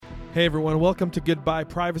Hey everyone, welcome to Goodbye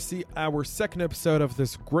Privacy, our second episode of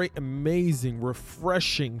this great, amazing,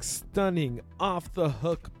 refreshing, stunning,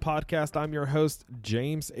 off-the-hook podcast. I'm your host,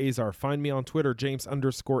 James Azar. Find me on Twitter,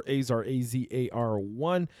 James_Azar,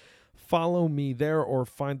 A-Z-A-R-1. Follow me there or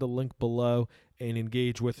find the link below and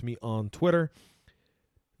engage with me on Twitter.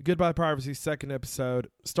 Goodbye Privacy, second episode.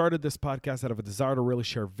 Started this podcast out of a desire to really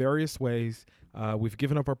share various ways we've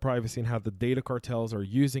given up our privacy and how the data cartels are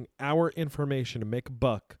using our information to make a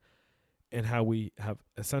buck, and how we have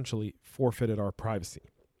essentially forfeited our privacy.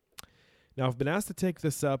 Now, I've been asked to take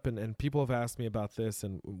this up, and people have asked me about this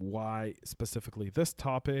and why specifically this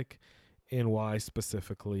topic and why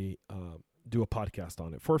specifically do a podcast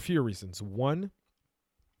on it for a few reasons. One,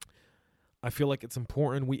 I feel like it's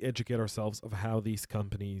important we educate ourselves of how these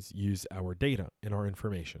companies use our data and our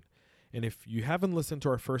information. And if you haven't listened to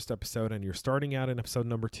our first episode and you're starting out in episode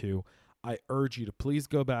number 2, I urge you to please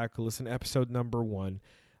go back, listen to episode number 1.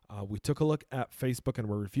 We took a look at Facebook and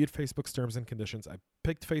we reviewed Facebook's terms and conditions. I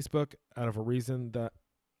picked Facebook out of a reason that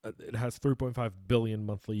it has 3.5 billion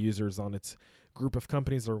monthly users on its group of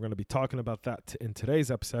companies. We're going to be talking about that in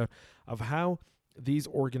today's episode of how these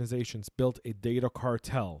organizations built a data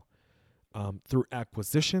cartel through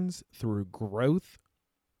acquisitions, through growth,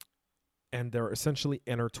 and they're essentially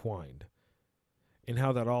intertwined, and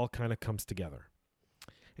how that all kind of comes together,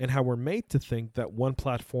 and how we're made to think that one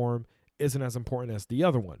platform isn't as important as the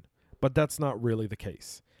other one, but that's not really the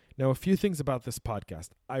case. Now, a few things about this podcast.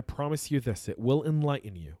 I promise you this, it will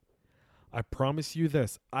enlighten you. I promise you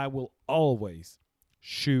this, I will always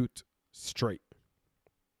shoot straight.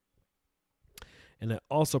 And I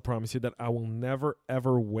also promise you that I will never,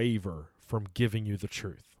 ever waver from giving you the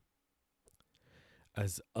truth.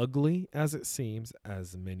 As ugly as it seems,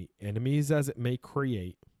 as many enemies as it may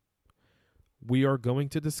create, we are going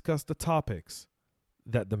to discuss the topics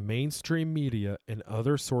that the mainstream media and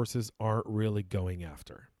other sources aren't really going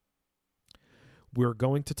after. We're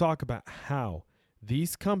going to talk about how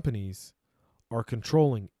these companies are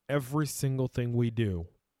controlling every single thing we do,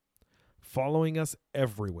 following us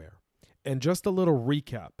everywhere. And just a little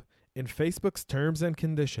recap, in Facebook's terms and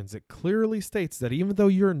conditions, it clearly states that even though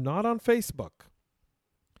you're not on Facebook,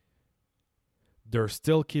 they're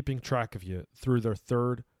still keeping track of you through their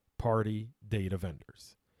third-party data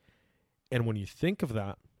vendors. And when you think of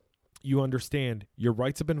that, you understand your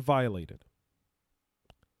rights have been violated.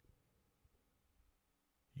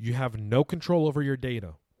 You have no control over your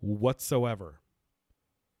data whatsoever.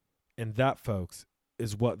 And that, folks,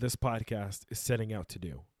 is what this podcast is setting out to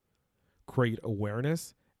do. Create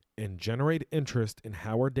awareness and generate interest in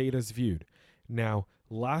how our data is viewed. Now,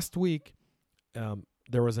 last week,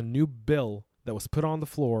 there was a new bill that was put on the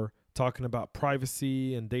floor talking about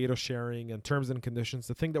privacy and data sharing and terms and conditions,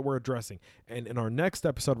 the thing that we're addressing. And in our next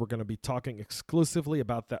episode, we're going to be talking exclusively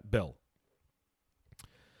about that bill.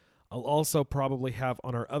 I'll also probably have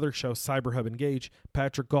on our other show, CyberHub Engage,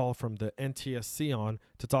 Patrick Gall from the NTSC on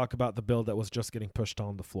to talk about the bill that was just getting pushed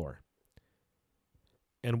on the floor.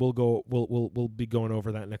 And we'll be going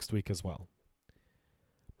over that next week as well.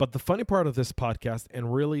 But the funny part of this podcast,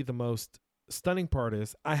 and really the most stunning part,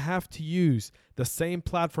 is I have to use the same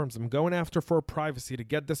platforms I'm going after for privacy to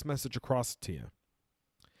get this message across to you.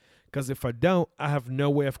 Because if I don't, I have no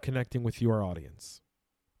way of connecting with your audience.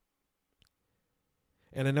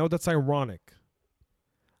 And I know that's ironic.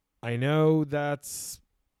 I know that's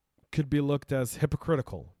could be looked as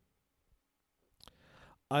hypocritical.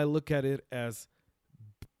 I look at it as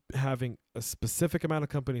having a specific amount of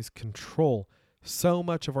companies control so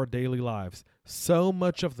much of our daily lives, so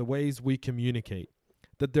much of the ways we communicate,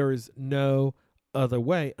 that there is no other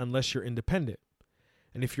way unless you're independent.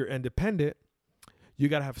 And if you're independent, you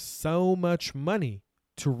got to have so much money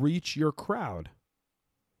to reach your crowd.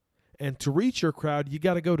 And to reach your crowd, you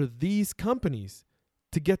got to go to these companies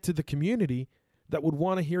to get to the community that would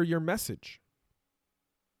want to hear your message.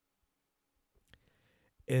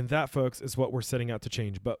 And that, folks, is what we're setting out to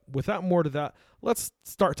change. But without more to that, let's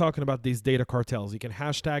start talking about these data cartels. You can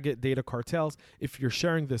hashtag it data cartels. If you're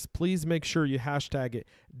sharing this, please make sure you hashtag it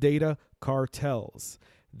data cartels.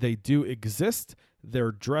 They do exist.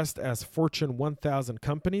 They're dressed as Fortune 1000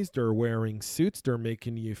 companies. They're wearing suits. They're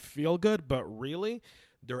making you feel good. But really,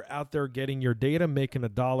 they're out there getting your data, making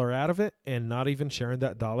 $1 out of it, and not even sharing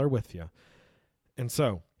that dollar with you. And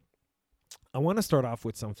so I want to start off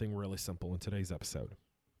with something really simple in today's episode.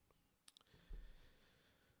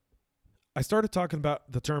 I started talking about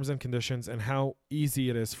the terms and conditions and how easy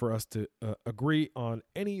it is for us to agree on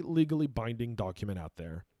any legally binding document out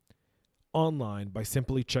there online by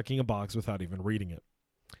simply checking a box without even reading it.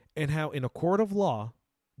 And how in a court of law,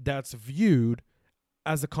 that's viewed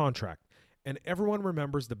as a contract. And everyone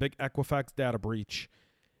remembers the big Equifax data breach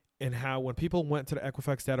and how when people went to the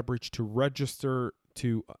Equifax data breach to register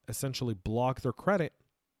to essentially block their credit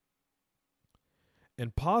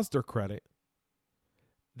and pause their credit,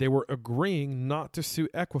 they were agreeing not to sue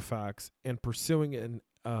Equifax and pursuing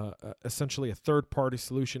essentially a third-party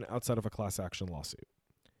solution outside of a class action lawsuit.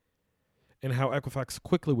 And how Equifax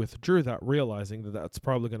quickly withdrew that, realizing that that's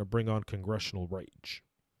probably going to bring on congressional rage.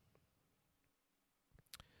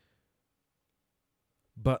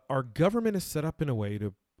 But our government is set up in a way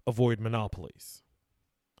to avoid monopolies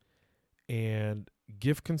and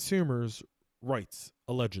give consumers rights,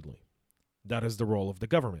 allegedly. That is the role of the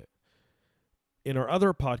government. In our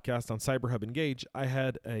other podcast on CyberHub Engage, I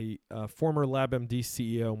had a former LabMD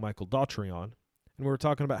CEO, Michael Daughtry, on, and we were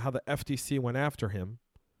talking about how the FTC went after him,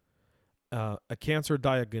 a cancer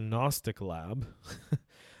diagnostic lab,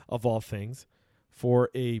 of all things, for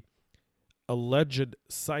an alleged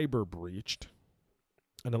cyber breach,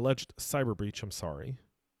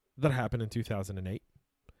 that happened in 2008. It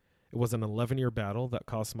was an 11-year battle that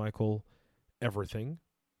cost Michael everything,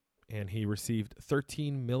 and he received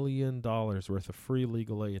 $13 million worth of free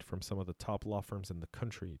legal aid from some of the top law firms in the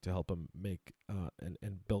country to help him make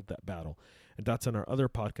and build that battle. And that's on our other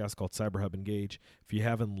podcast called CyberHub Engage. If you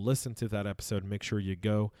haven't listened to that episode, make sure you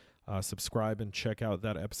go subscribe and check out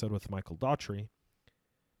that episode with Michael Daughtry.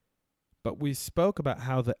 But we spoke about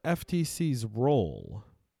how the FTC's role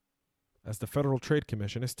as the Federal Trade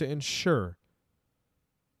Commission is to ensure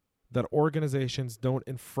that organizations don't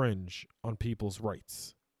infringe on people's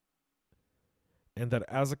rights. And that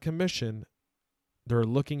as a commission, they're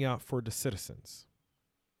looking out for the citizens.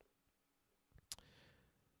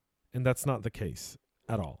 And that's not the case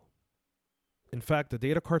at all. In fact, the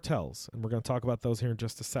data cartels, and we're going to talk about those here in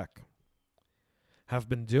just a sec, have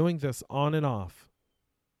been doing this on and off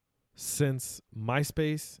since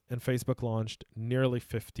MySpace and Facebook launched nearly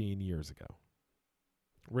 15 years ago.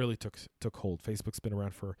 Really took hold. Facebook's been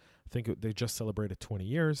around for, I think they just celebrated 20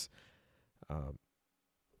 years.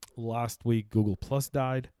 Last week, Google Plus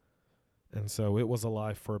died. And so it was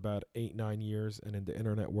alive for about 8-9 years. And in the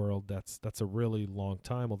internet world, that's a really long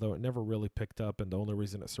time, although it never really picked up. And the only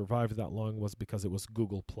reason it survived that long was because it was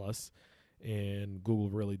Google Plus, and Google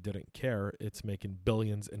really didn't care. It's making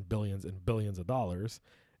billions and billions and billions of dollars.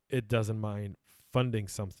 It doesn't mind funding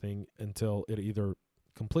something until it either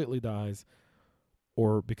completely dies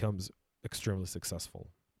or becomes extremely successful.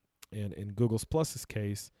 And in Google's Plus's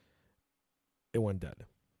case, it went dead.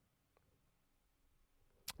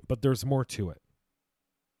 But there's more to it.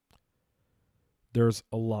 There's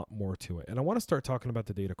a lot more to it. And I want to start talking about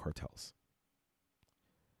the data cartels.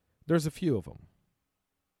 There's a few of them.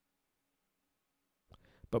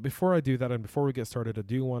 But before I do that, and before we get started, I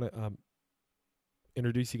do want to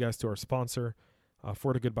introduce you guys to our sponsor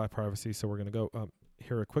for the Goodbye Privacy. So we're going to go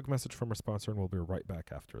hear a quick message from our sponsor, and we'll be right back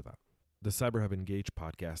after that. The CyberHub Engage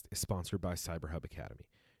podcast is sponsored by CyberHub Academy.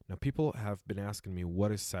 Now, people have been asking me,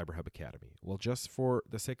 what is CyberHub Academy? Well, just for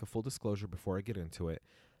the sake of full disclosure, before I get into it,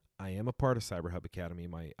 I am a part of CyberHub Academy.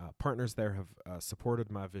 My partners there have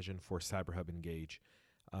supported my vision for CyberHub Engage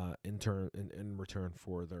in return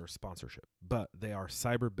for their sponsorship. But they are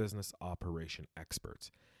cyber business operation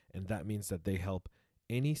experts, and that means that they help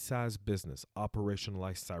any SaaS business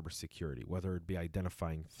operationalize cybersecurity, whether it be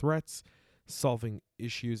identifying threats, solving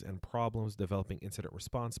issues and problems, developing incident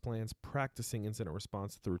response plans, practicing incident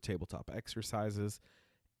response through tabletop exercises,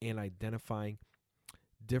 and identifying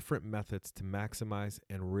different methods to maximize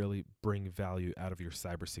and really bring value out of your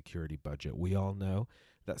cybersecurity budget. We all know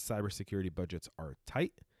that cybersecurity budgets are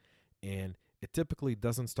tight, and it typically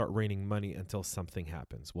doesn't start raining money until something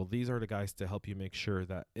happens. Well, these are the guys to help you make sure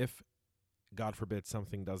that if, God forbid,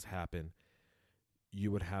 something does happen, you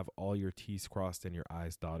would have all your T's crossed and your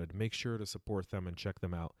I's dotted. Make sure to support them and check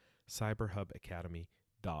them out,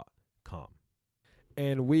 cyberhubacademy.com.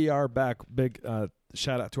 And we are back. Big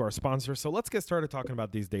shout out to our sponsor. So let's get started talking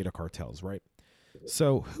about these data cartels, right?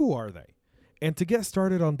 So who are they? And to get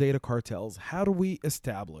started on data cartels, how do we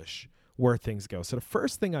establish where things go? So the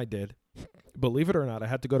first thing I did, believe it or not, I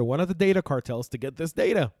had to go to one of the data cartels to get this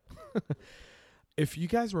data. If you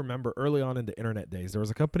guys remember early on in the internet days, there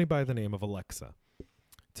was a company by the name of Alexa.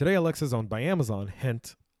 Today, Alexa is owned by Amazon.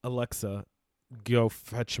 Hint, Alexa, go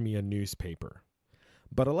fetch me a newspaper.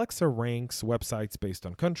 But Alexa ranks websites based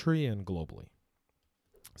on country and globally.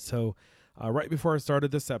 So right before I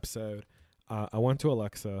started this episode, I went to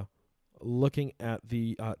Alexa looking at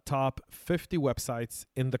the top 50 websites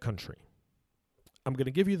in the country. I'm going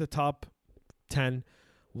to give you the top 10.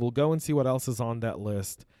 We'll go and see what else is on that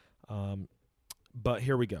list. But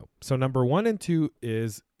here we go. So number 1 and 2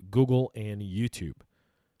 is Google and YouTube.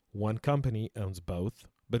 One company owns both,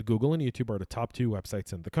 but Google and YouTube are the top 2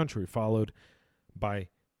 websites in the country, followed by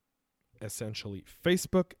essentially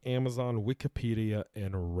Facebook, Amazon, Wikipedia,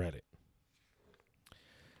 and Reddit.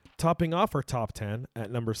 Topping off our top 10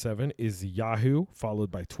 at number 7 is Yahoo,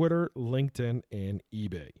 followed by Twitter, LinkedIn, and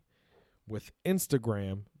eBay, with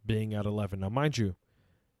Instagram being at 11. Now, mind you,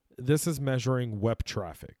 this is measuring web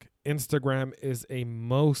traffic. Instagram is a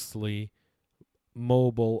mostly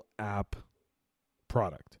mobile app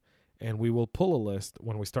product, and we will pull a list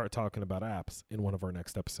when we start talking about apps in one of our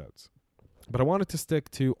next episodes. But I wanted to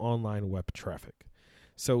stick to online web traffic.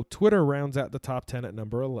 So Twitter rounds out the top 10 at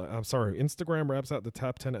number 11. I'm sorry, Instagram rounds out the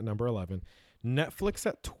top 10 at number 11. Netflix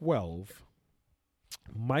at 12.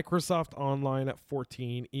 Microsoft Online at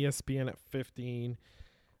 14. ESPN at 15.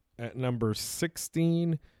 At number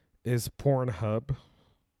 16 is Pornhub.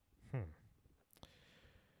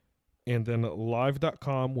 And then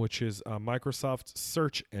Live.com, which is Microsoft's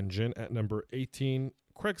search engine, at number 18.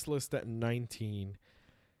 Craigslist at 19.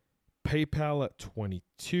 PayPal at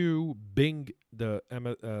 22, Bing, the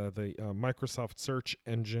Microsoft search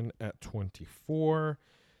engine, at 24,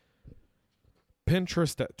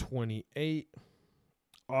 Pinterest at 28,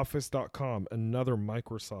 Office.com, another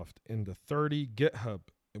Microsoft, in the 30, GitHub,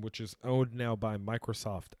 which is owned now by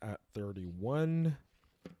Microsoft, at 31,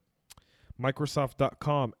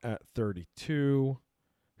 Microsoft.com at 32,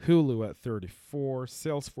 Hulu at 34,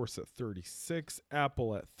 Salesforce at 36,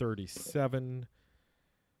 Apple at 37,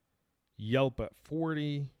 Yelp at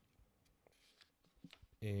 40,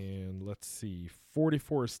 and let's see,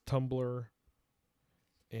 44 is Tumblr,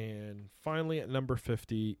 and finally at number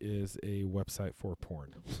 50 is a website for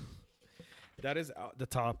porn. That is the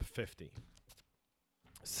top 50.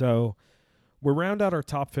 So we round out our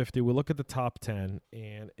top 50, we look at the top 10,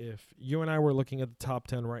 and if you and I were looking at the top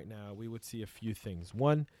 10 right now, we would see a few things.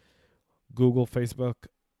 One, Google, Facebook,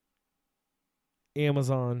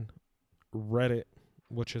 Amazon, Reddit,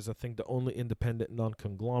 which is, I think, the only independent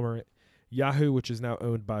non-conglomerate, Yahoo, which is now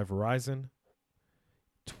owned by Verizon,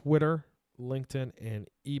 Twitter, LinkedIn, and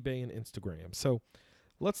eBay and Instagram. So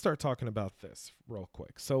let's start talking about this real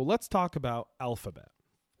quick. So let's talk about Alphabet.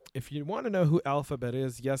 If you want to know who Alphabet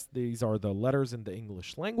is, yes, these are the letters in the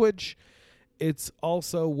English language. It's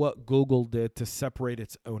also what Google did to separate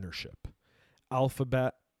its ownership.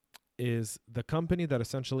 Alphabet is the company that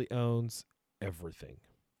essentially owns everything.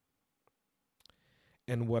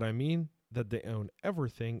 And what I mean that they own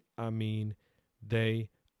everything, I mean they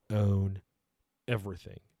own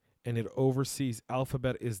everything. And it oversees,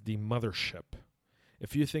 Alphabet is the mothership.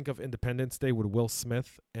 If you think of Independence Day with Will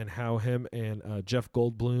Smith and how him and Jeff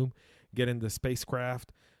Goldblum get in the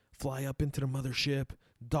spacecraft, fly up into the mothership,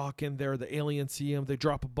 dock in there, the aliens see him, they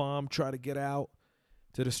drop a bomb, try to get out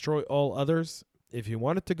to destroy all others. If you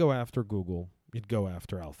wanted to go after Google, you'd go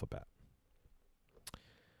after Alphabet.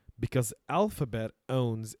 Because Alphabet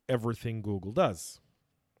owns everything Google does.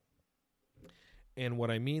 And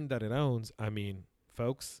what I mean that it owns, I mean,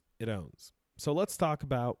 folks, it owns. So let's talk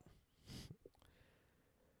about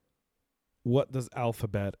what does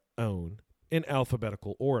Alphabet own in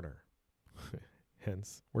alphabetical order.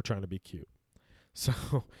 Hence, we're trying to be cute.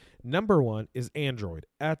 So number 1 is Android,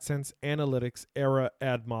 AdSense, Analytics, Era,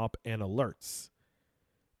 AdMob, and Alerts.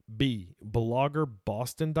 B, Blogger,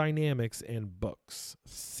 Boston Dynamics, and Books.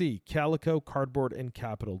 C, Calico, Cardboard, and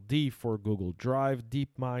Capital. D for Google Drive,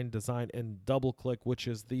 DeepMind, Design, and DoubleClick, which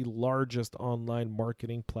is the largest online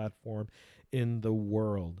marketing platform in the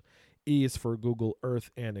world. E is for Google Earth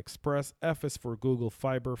and Express. F is for Google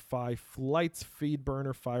Fiber, Flights,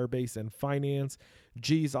 FeedBurner, Firebase, and Finance.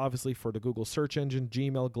 G is obviously for the Google search engine,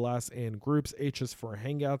 Gmail, Glass, and Groups. H is for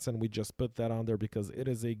Hangouts, and we just put that on there because it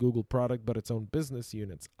is a Google product, but its own business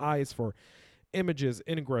units. I is for Images,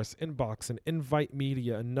 Ingress, Inbox, and Invite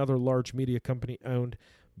Media, another large media company owned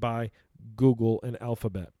by Google and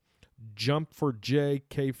Alphabet. Jump for J,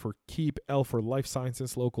 K for Keep, L for Life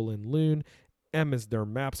Sciences, Local, and Loon. M is their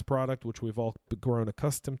Maps product, which we've all grown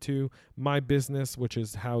accustomed to. My Business, which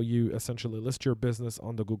is how you essentially list your business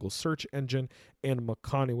on the Google search engine. And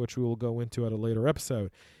Makani, which we will go into at a later episode.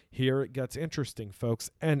 Here it gets interesting, folks.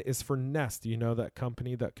 N is for Nest. You know, that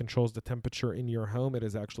company that controls the temperature in your home. It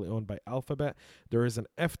is actually owned by Alphabet. There is an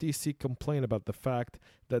FTC complaint about the fact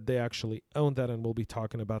that they actually own that, and we'll be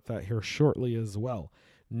talking about that here shortly as well.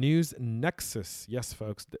 News Nexus. Yes,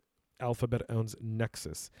 folks, Alphabet owns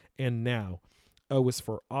Nexus. And Now. O is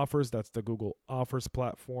for Offers. That's the Google Offers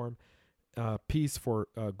platform. P is for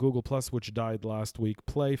Google Plus, which died last week.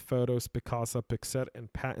 Play, Photos, Picasa, Pixet,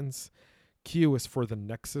 and Patents. Q is for the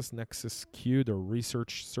Nexus Q, the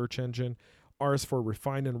research search engine. R is for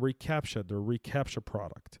Refine and Recaptcha, the Recaptcha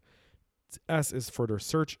product. S is for their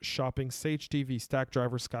search, shopping, Sage TV,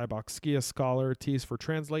 Stackdriver, Skybox, Skia, Scholar. T is for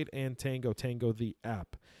translate, and Tango the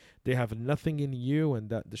app. They have nothing in U, and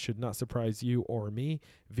that should not surprise you or me.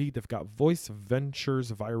 V, they've got Voice,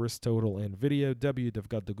 Ventures, Virus, Total, and Video. W, they've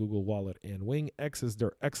got the Google Wallet and Wing. X is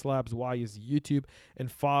their X Labs. Y is YouTube.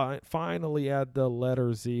 And finally add the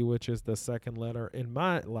letter Z, which is the second letter in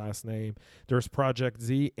my last name. There's Project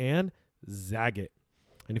Z and Zagat.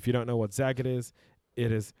 And if you don't know what Zagat is,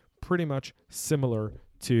 it is pretty much similar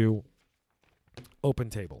to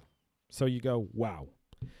OpenTable. So you go, wow.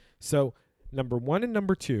 So number 1 and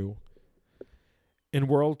number 2 in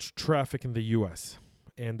world traffic in the U.S.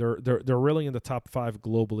 And they're really in the top 5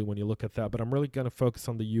 globally when you look at that. But I'm really going to focus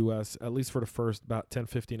on the U.S., at least for the first about 10,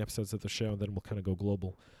 15 episodes of the show, and then we'll kind of go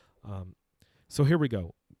global. So here we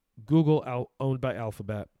go. Google, owned by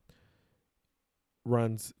Alphabet,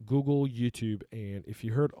 runs Google, YouTube, and if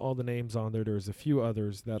you heard all the names on there, there's a few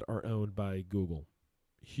others that are owned by Google.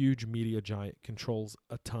 Huge media giant, controls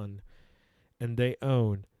a ton, and they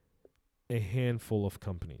own a handful of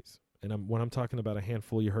companies. And when I'm talking about a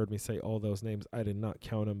handful, you heard me say all those names. I did not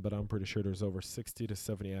count them, but I'm pretty sure there's over 60 to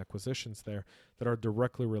 70 acquisitions there that are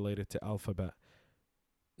directly related to Alphabet,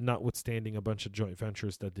 notwithstanding a bunch of joint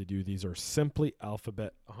ventures that they do. These are simply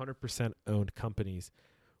Alphabet 100% owned companies.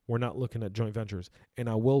 We're not looking at joint ventures. And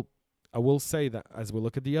I will say that as we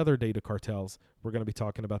look at the other data cartels, we're going to be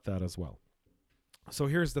talking about that as well. So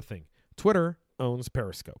here's the thing. Twitter owns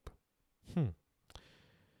Periscope,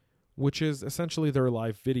 which is essentially their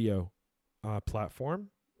live video platform,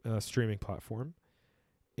 streaming platform.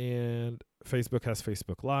 And Facebook has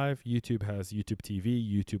Facebook Live. YouTube has YouTube TV,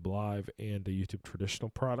 YouTube Live, and the YouTube traditional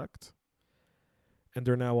product. And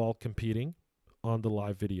they're now all competing on the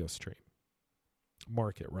live video stream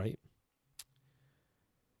market, right?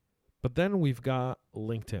 But then we've got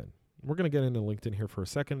LinkedIn. We're going to get into LinkedIn here for a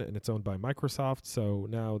second, and it's owned by Microsoft. So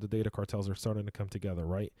now the data cartels are starting to come together,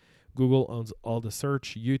 right? Google owns all the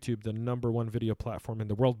search. YouTube, the number 1 video platform in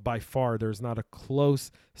the world by far. There's not a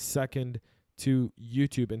close second to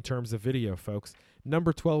YouTube in terms of video, folks.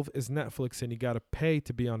 Number 12 is Netflix, and you got to pay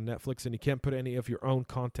to be on Netflix, and you can't put any of your own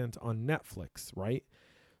content on Netflix, right?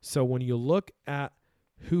 So when you look at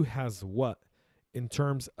who has what in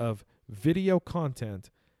terms of video content,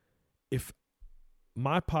 if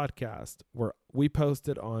my podcast, where we post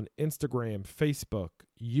it on Instagram, Facebook,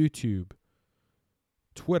 YouTube,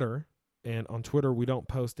 Twitter, and on Twitter we don't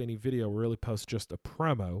post any video, we really post just a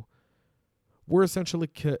promo, we're essentially,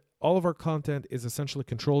 all of our content is essentially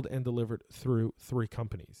controlled and delivered through 3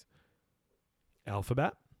 companies: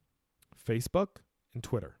 Alphabet, Facebook, and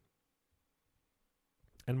Twitter.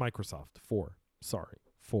 And Microsoft, 4.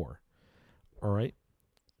 All right.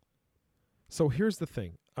 So here's the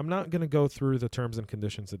thing. I'm not going to go through the terms and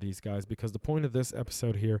conditions of these guys because the point of this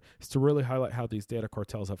episode here is to really highlight how these data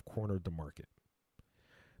cartels have cornered the market.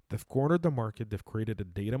 They've cornered the market. They've created a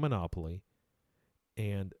data monopoly.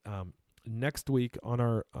 And next week on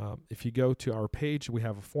our, if you go to our page, we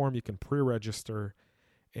have a form you can pre-register.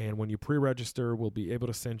 And when you pre-register, we'll be able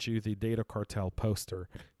to send you the data cartel poster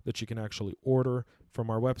that you can actually order from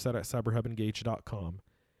our website at cyberhubengage.com.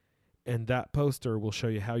 And that poster will show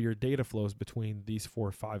you how your data flows between these 4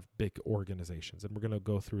 or 5 big organizations. And we're going to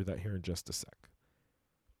go through that here in just a sec.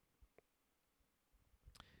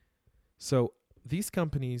 So these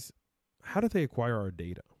companies, how do they acquire our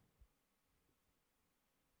data?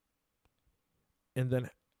 And then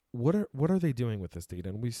what are they doing with this data?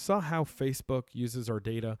 And we saw how Facebook uses our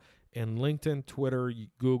data, and LinkedIn, Twitter,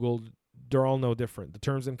 Google, they're all no different. The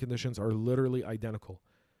terms and conditions are literally identical.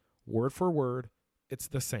 Word for word, it's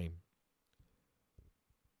the same.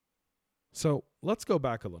 So let's go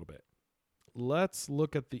back a little bit. Let's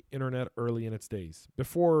look at the internet early in its days.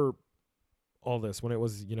 Before all this, when it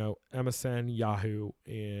was, MSN, Yahoo,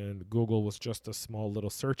 and Google was just a small little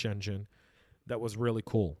search engine that was really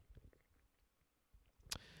cool.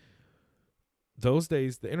 Those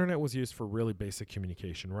days, the internet was used for really basic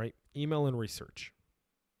communication, right? Email and research.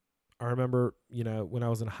 I remember, when I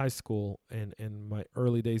was in high school and in my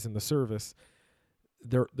early days in the service,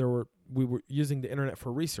 we were using the internet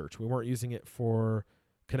for research. We weren't using it for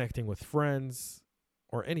connecting with friends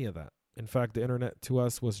or any of that. In fact, the internet to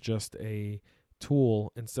us was just a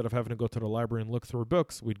tool. Instead of having to go to the library and look through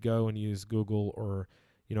books, we'd go and use Google or,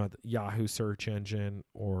 the Yahoo search engine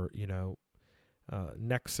or,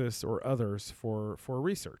 Nexus or others for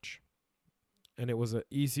research. And it was an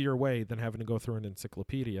easier way than having to go through an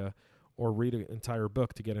encyclopedia or read an entire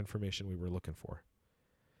book to get information we were looking for.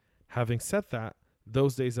 Having said that,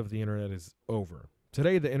 those days of the internet is over.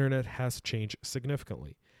 Today, the internet has changed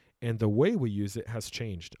significantly, and the way we use it has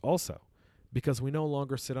changed also. because we no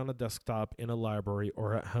longer sit on a desktop in a library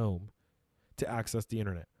or at home to access the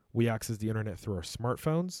internet. We access the internet through our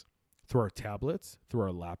smartphones, through our tablets, through our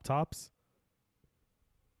laptops.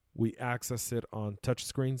 We access it on touch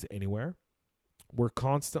screens anywhere. We're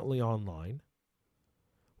constantly online.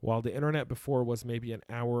 While the internet before was maybe an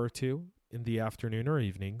hour or two in the afternoon or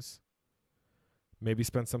evenings, maybe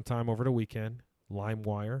spend some time over the weekend,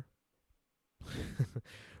 LimeWire,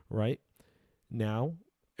 right? Now,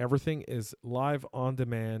 everything is live on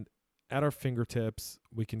demand at our fingertips.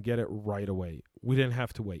 We can get it right away. We didn't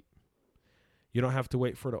have to wait. You don't have to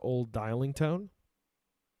wait for the old dialing tone.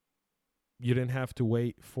 You didn't have to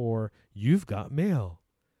wait for, you've got mail.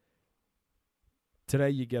 Today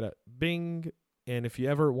you get a bing, and if you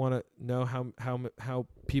ever want to know how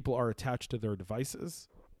people are attached to their devices,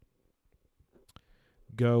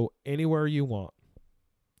 go anywhere you want,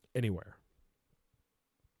 anywhere,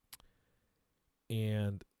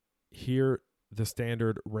 and hear the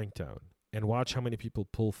standard ringtone, and watch how many people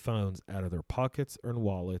pull phones out of their pockets or in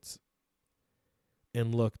wallets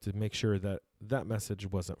and look to make sure that that message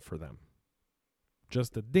wasn't for them.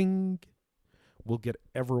 Just a ding will get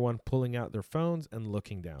everyone pulling out their phones and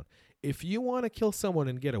looking down. If you want to kill someone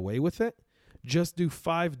and get away with it, just do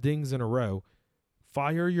 5 dings in a row,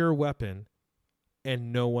 fire your weapon,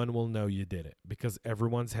 and no one will know you did it because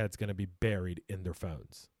everyone's head's going to be buried in their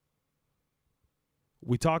phones.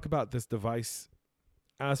 We talk about this device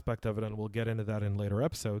aspect of it, and we'll get into that in later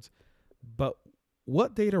episodes. But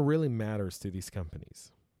what data really matters to these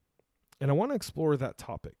companies? And I want to explore that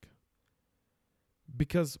topic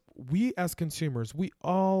because we as consumers, we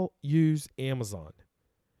all use Amazon.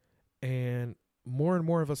 And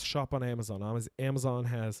more of us shop on Amazon. Amazon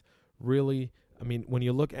has really, when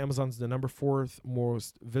you look, Amazon's the number 4th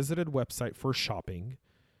most visited website for shopping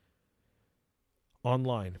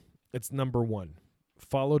online. It's number 1,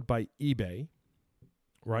 followed by eBay,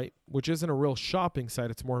 right? Which isn't a real shopping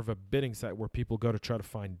site. It's more of a bidding site where people go to try to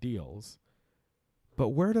find deals. But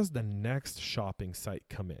where does the next shopping site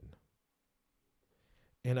come in?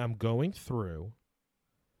 And I'm going through,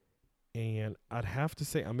 and I'd have to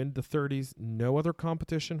say I'm in the 30s. No other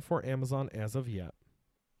competition for Amazon as of yet.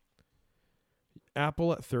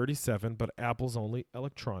 Apple at 37, but Apple's only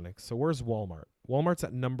electronics. So where's Walmart? Walmart's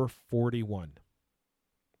at number 41.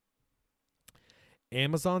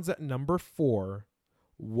 Amazon's at number 4.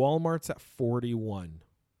 Walmart's at 41.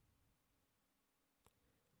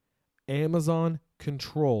 Amazon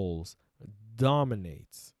controls,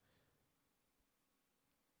 dominates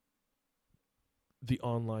the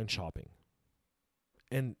online shopping.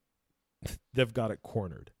 And they've got it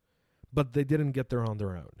cornered. But they didn't get there on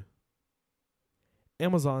their own.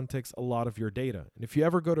 Amazon takes a lot of your data. And if you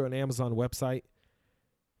ever go to an Amazon website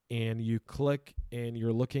and you click and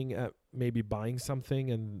you're looking at maybe buying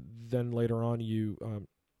something, and then later on you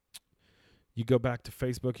go back to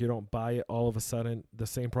Facebook, you don't buy it, all of a sudden the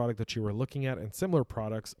same product that you were looking at and similar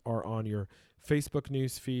products are on your Facebook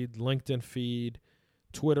news feed, LinkedIn feed,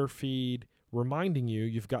 Twitter feed, reminding you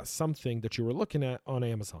you've got something that you were looking at on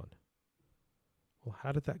Amazon. Well,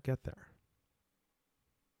 how did that get there?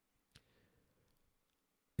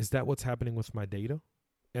 Is that what's happening with my data?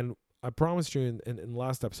 And I promised you in the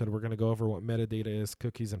last episode, we're going to go over what metadata is,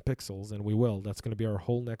 cookies, and pixels, and we will. That's going to be our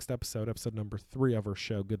whole next episode number 3 of our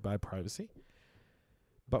show, Goodbye Privacy.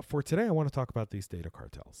 But for today, I want to talk about these data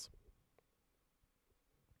cartels.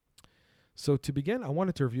 So to begin, I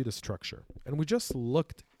wanted to review the structure. And we just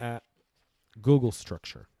looked at Google's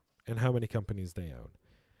structure and how many companies they own.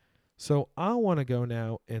 So I want to go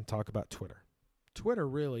now and talk about Twitter. Twitter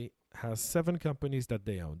really has 7 companies that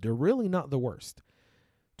they own. They're really not the worst.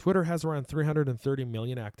 Twitter has around 330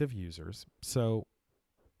 million active users. So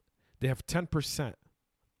they have 10%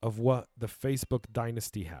 of what the Facebook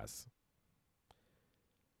dynasty has.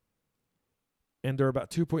 And they're about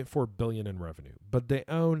 2.4 billion in revenue. But they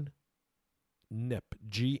own GNIP,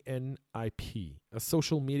 G-N-I-P, a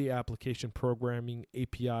social media application programming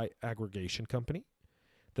API aggregation company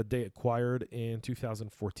that they acquired in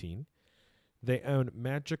 2014. They own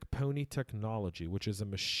Magic Pony Technology, which is a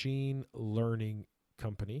machine learning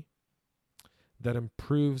company that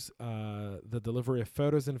improves the delivery of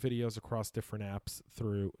photos and videos across different apps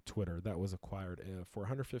through Twitter. That was acquired for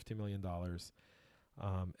 $150 million.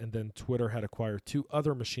 And then Twitter had acquired 2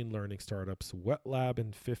 other machine learning startups, WetLab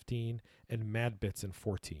in 15 and MadBits in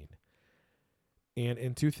 14. And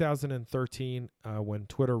in 2013, when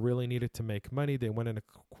Twitter really needed to make money, they went and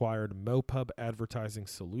acquired MoPub Advertising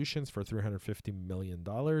Solutions for $350 million.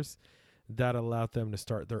 That allowed them to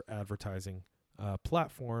start their advertising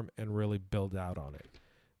platform and really build out on it.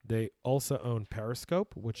 They also own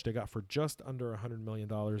Periscope, which they got for just under $100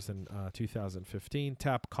 million in 2015.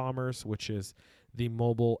 Tap Commerce, which is the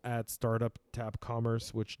mobile ad startup. Tap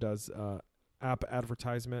Commerce, which does app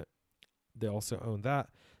advertisement. They also own that.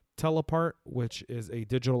 Telepart, which is a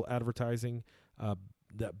digital advertising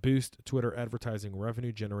that boosts Twitter advertising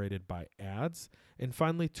revenue generated by ads. And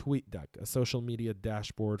finally, TweetDeck, a social media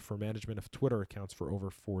dashboard for management of Twitter accounts for over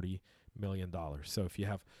 $40 million. So if you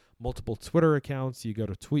have multiple Twitter accounts, you go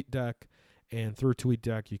to TweetDeck, and through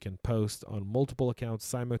TweetDeck, you can post on multiple accounts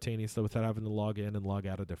simultaneously without having to log in and log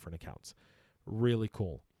out of different accounts. Really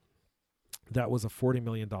cool. That was a $40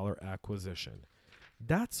 million acquisition.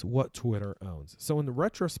 That's what Twitter owns. So in the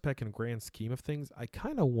retrospect and grand scheme of things, I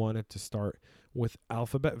kind of wanted to start with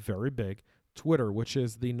Alphabet, very big, Twitter, which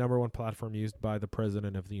is the number one platform used by the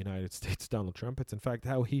President of the United States, Donald Trump. It's in fact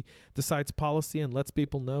how he decides policy and lets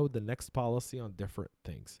people know the next policy on different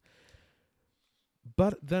things.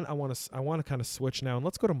 But then I want to kind of switch now, and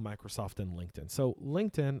let's go to Microsoft and LinkedIn. So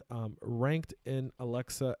LinkedIn ranked in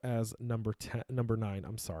Alexa as number 9,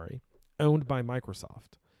 owned by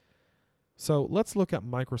Microsoft. So let's look at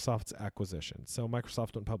Microsoft's acquisition. So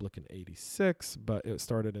Microsoft went public in 86, but it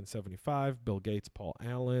started in 75. Bill Gates, Paul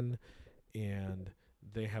Allen, and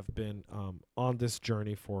they have been on this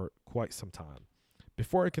journey for quite some time.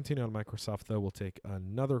 Before I continue on Microsoft, though, we'll take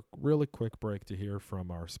another really quick break to hear from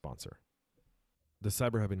our sponsor. The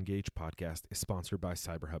CyberHub Engage podcast is sponsored by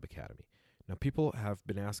CyberHub Academy. Now, people have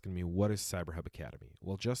been asking me, what is CyberHub Academy?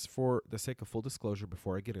 Well, just for the sake of full disclosure,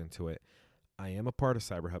 before I get into it, I am a part of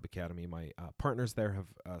CyberHub Academy. My partners there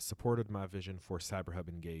have supported my vision for CyberHub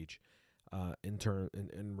Engage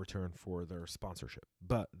in return for their sponsorship.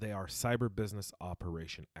 But they are cyber business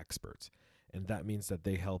operation experts, and that means that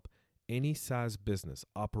they help any SaaS business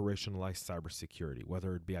operationalize cybersecurity,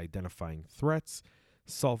 whether it be identifying threats,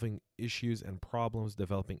 solving issues and problems,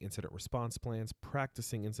 developing incident response plans,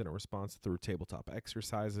 practicing incident response through tabletop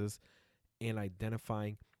exercises, and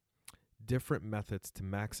identifying different methods to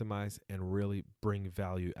maximize and really bring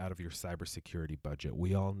value out of your cybersecurity budget.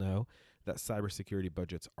 We all know that cybersecurity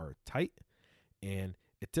budgets are tight, and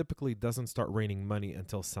it typically doesn't start raining money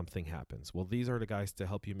until something happens. Well, these are the guys to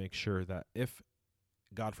help you make sure that if,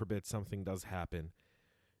 God forbid, something does happen,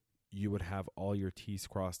 you would have all your T's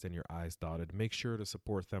crossed and your I's dotted. Make sure to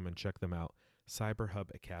support them and check them out,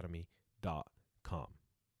 cyberhubacademy.com.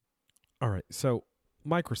 All right, so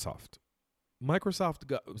Microsoft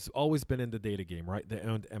has always been in the data game, right? They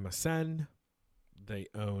owned MSN, they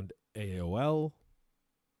owned AOL,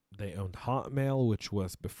 they owned Hotmail, which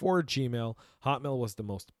was before Gmail. Hotmail was the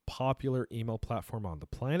most popular email platform on the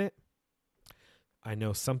planet. I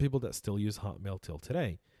know some people that still use Hotmail till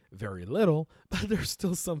today. Very little, but there's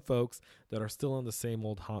still some folks that are still on the same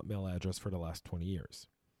old Hotmail address for the last 20 years.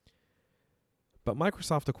 But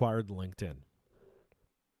Microsoft acquired LinkedIn.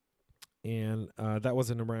 And that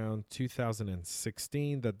was in around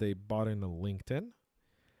 2016 that they bought into LinkedIn.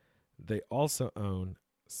 They also own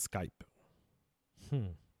Skype.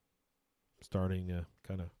 Starting to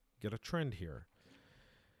kind of get a trend here.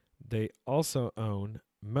 They also own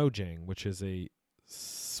Mojang, which is a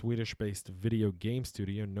Swedish-based video game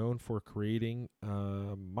studio known for creating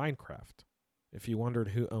Minecraft. If you wondered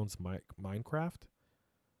who owns Minecraft,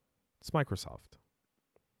 it's Microsoft.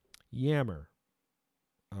 Yammer.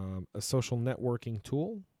 A social networking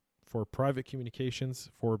tool for private communications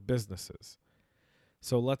for businesses.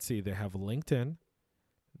 So let's see, they have LinkedIn,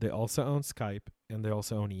 they also own Skype, and they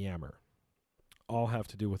also own Yammer. All have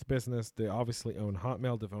to do with business. They obviously own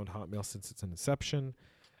Hotmail. They've owned Hotmail since its inception.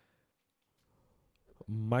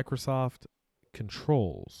 Microsoft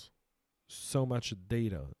controls so much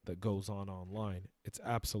data that goes on online. It's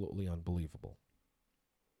absolutely unbelievable.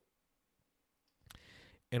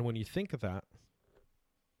 And when you think of that,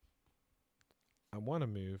 I want to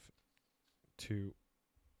move to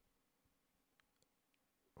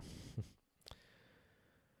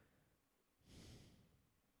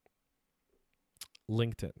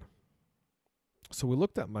LinkedIn. So we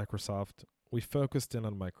looked at Microsoft, we focused in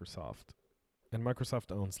on Microsoft, and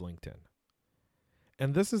Microsoft owns LinkedIn.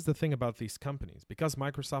 And this is the thing about these companies. Because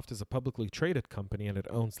Microsoft is a publicly traded company and it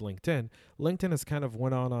owns LinkedIn, LinkedIn has kind of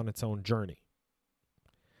went on its own journey.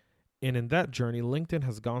 And in that journey, LinkedIn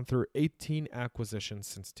has gone through 18 acquisitions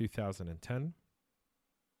since 2010,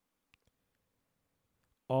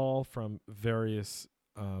 all from various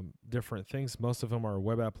different things. Most of them are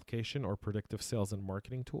web application or predictive sales and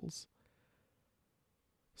marketing tools.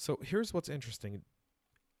 So here's what's interesting.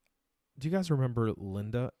 Do you guys remember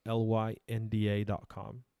Lynda,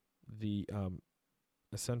 LYNDA.com? The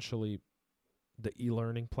essentially the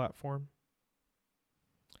e-learning platform?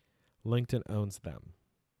 LinkedIn owns them.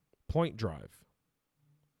 Point Drive,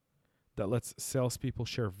 that lets salespeople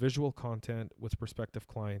share visual content with prospective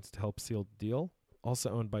clients to help seal the deal, also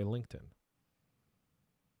owned by LinkedIn.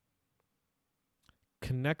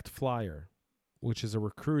 Connect Flyer, which is a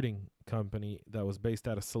recruiting company that was based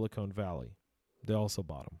out of Silicon Valley. They also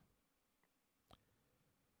bought them.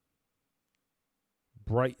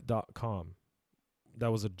 Bright.com,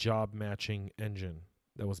 that was a job matching engine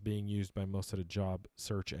that was being used by most of the job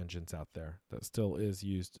search engines out there, that still is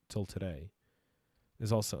used till today,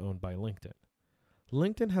 is also owned by LinkedIn.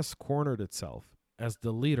 LinkedIn has cornered itself as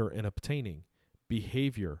the leader in obtaining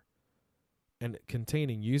behavior and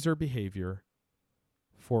containing user behavior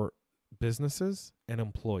for businesses and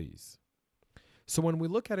employees. So when we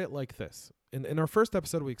look at it like this, in our first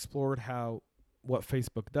episode, we explored what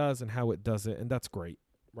Facebook does and how it does it, and that's great,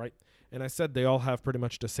 right? And I said they all have pretty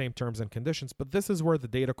much the same terms and conditions, but this is where the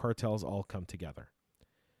data cartels all come together.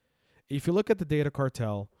 If you look at the data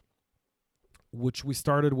cartel, which we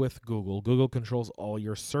started with Google. Google controls all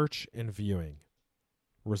your search and viewing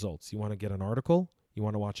results. You want to get an article, you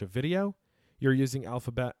want to watch a video, you're using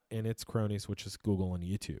Alphabet and its cronies, which is Google and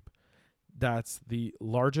YouTube. That's the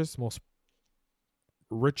largest, most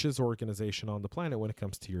richest organization on the planet when it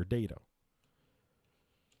comes to your data.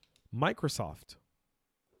 Microsoft,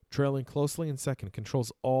 trailing closely in second,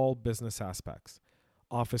 controls all business aspects.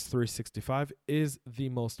 Office 365 is the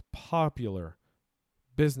most popular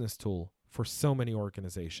business tool for so many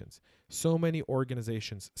organizations. So many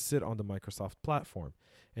organizations sit on the Microsoft platform.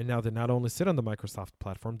 And now they not only sit on the Microsoft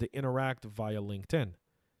platform, they interact via LinkedIn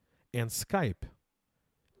and Skype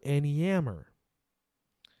and Yammer.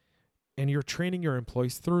 And you're training your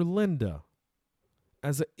employees through Lynda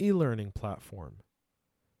as an e-learning platform,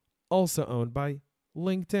 also owned by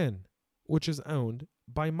LinkedIn, which is owned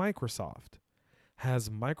by Microsoft. Has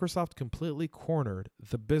Microsoft completely cornered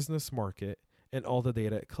the business market and all the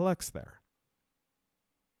data it collects there?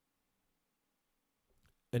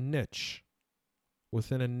 A niche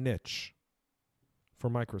within a niche for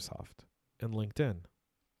Microsoft and LinkedIn.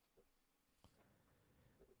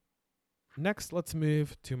 Next, let's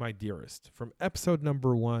move to my dearest. From episode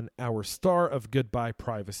number 1, our star of goodbye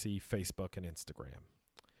privacy, Facebook and Instagram.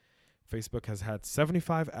 Facebook has had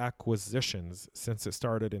 75 acquisitions since it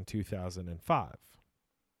started in 2005.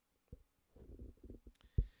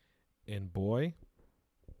 And boy,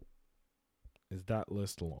 is that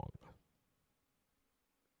list long.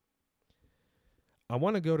 I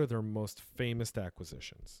want to go to their most famous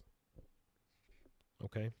acquisitions.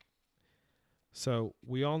 Okay? So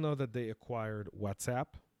we all know that they acquired WhatsApp,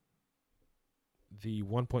 the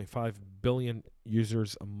 1.5 billion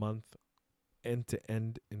users a month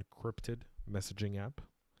end-to-end encrypted messaging app.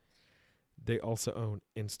 They also own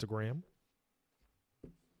Instagram,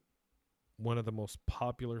 one of the most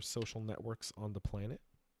popular social networks on the planet.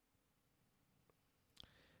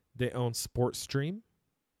 They own SportsStream,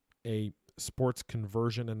 a sports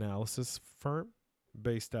conversion analysis firm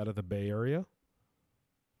based out of the Bay Area.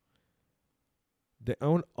 They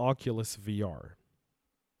own Oculus VR,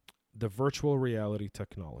 the virtual reality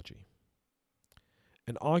technology.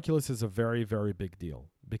 And Oculus is a very, very big deal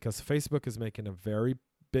because Facebook is making a very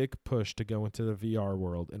big push to go into the VR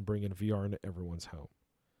world and bring in VR into everyone's home.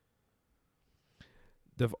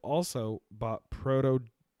 They've also bought Proto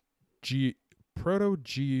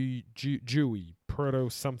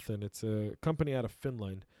something. It's a company out of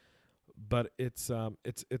Finland, but it's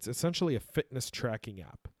essentially a fitness tracking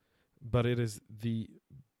app, but it is the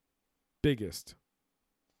biggest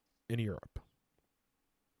in Europe.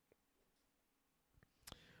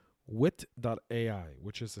 Wit.ai,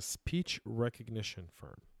 which is a speech recognition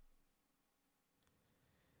firm.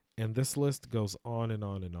 And this list goes on and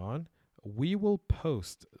on and on. We will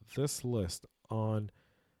post this list on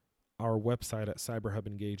our website at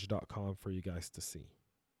cyberhubengage.com for you guys to see.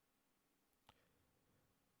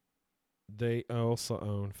 They also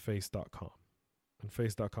own face.com. And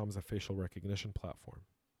face.com is a facial recognition platform.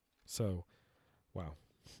 So, wow.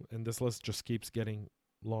 And this list just keeps getting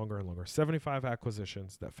longer and longer. 75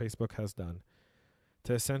 acquisitions that Facebook has done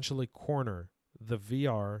to essentially corner the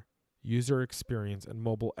VR user experience and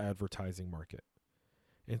mobile advertising market,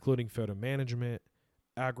 including photo management,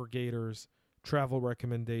 aggregators, travel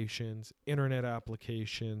recommendations, internet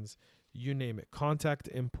applications, you name it. Contact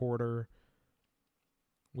Importer,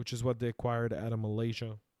 which is what they acquired out of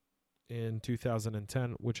Malaysia in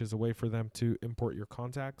 2010, which is a way for them to import your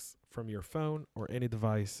contacts from your phone or any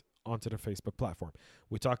device onto the Facebook platform.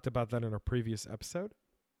 We talked about that in our previous episode.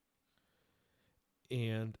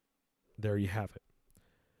 And there you have it.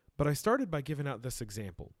 But I started by giving out this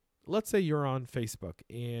example. let's say you're on Facebook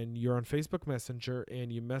and you're on Facebook Messenger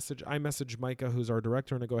and I message Micah, who's our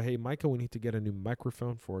director, and I go, hey, Micah, we need to get a new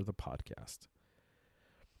microphone for the podcast.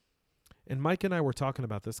 And Micah and I were talking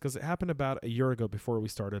about this because it happened about a year ago before we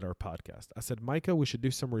started our podcast. I said, Micah, we should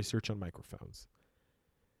do some research on microphones.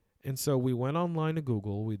 And so we went online to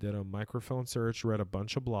Google. We did a microphone search, read a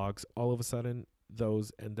bunch of blogs. All of a sudden,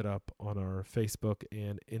 those ended up on our Facebook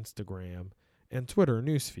and Instagram and Twitter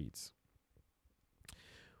news feeds.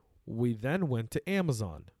 We then went to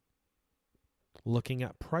Amazon, looking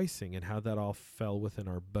at pricing and how that all fell within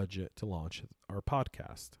our budget to launch our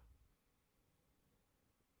podcast.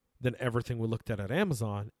 Then everything we looked at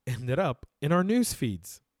Amazon ended up in our news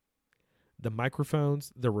feeds. The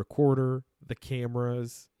microphones, the recorder, the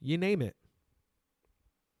cameras, you name it.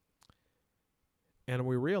 And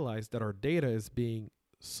we realized that our data is being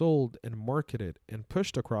sold and marketed and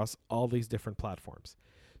pushed across all these different platforms.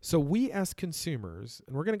 So we as consumers,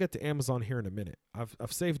 and we're going to get to Amazon here in a minute.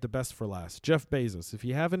 I've saved the best for last. Jeff Bezos.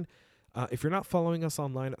 If you're not following us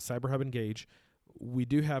online at CyberHub Engage, we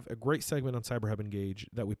do have a great segment on CyberHub Engage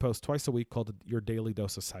that we post twice a week called Your Daily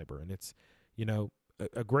Dose of Cyber. And it's,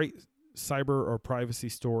 a great cyber or privacy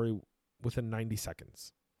story within 90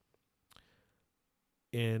 seconds.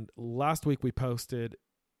 And last week we posted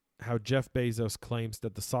how Jeff Bezos claims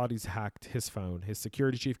that the Saudis hacked his phone. His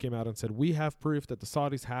security chief came out and said, we have proof that the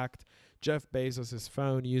Saudis hacked Jeff Bezos'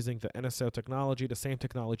 phone using the NSO technology, the same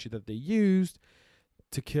technology that they used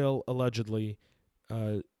to kill, allegedly,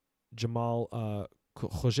 Jamal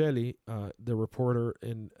Khashoggi, the reporter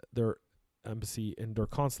in their embassy, in their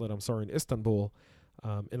consulate, in Istanbul,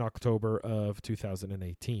 in October of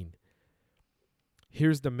 2018.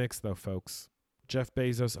 Here's the mix, though, folks. Jeff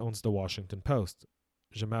Bezos owns the Washington Post.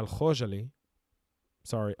 Jamal Khashoggi,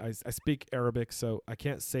 sorry, I speak Arabic, so I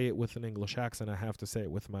can't say it with an English accent. I have to say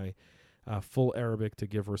it with my full Arabic to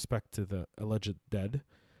give respect to the alleged dead.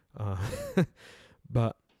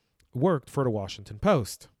 But worked for the Washington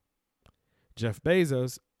Post. Jeff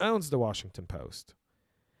Bezos owns the Washington Post.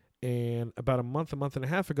 And about a month and a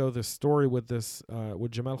half ago, this story with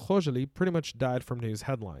Jamal Khashoggi pretty much died from news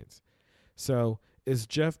headlines. So is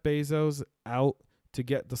Jeff Bezos out to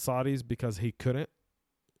get the Saudis because he couldn't,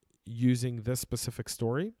 using this specific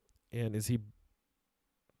story? And is he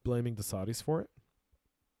blaming the Saudis for it?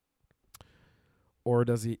 Or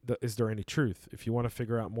is there any truth? If you want to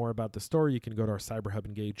figure out more about the story, you can go to our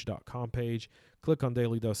cyberhubengage.com page, click on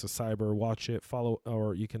Daily Dose of Cyber, watch it, follow,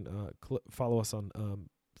 or you can follow us on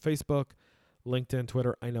Facebook, LinkedIn,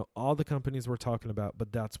 Twitter. I know all the companies we're talking about,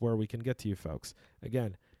 but that's where we can get to you folks.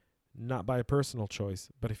 Again, not by a personal choice,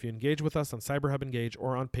 but if you engage with us on CyberHub Engage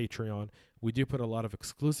or on Patreon, we do put a lot of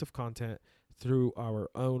exclusive content through our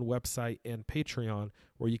own website and Patreon,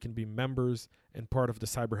 where you can be members and part of the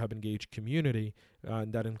CyberHub Engage community.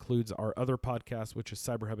 And that includes our other podcast, which is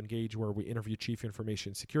CyberHub Engage, where we interview chief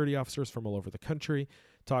information security officers from all over the country,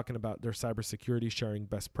 talking about their cybersecurity, sharing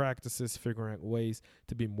best practices, figuring out ways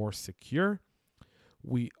to be more secure.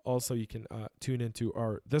 You can tune into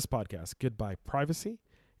this podcast, Goodbye Privacy,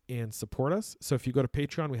 and support us. So if you go to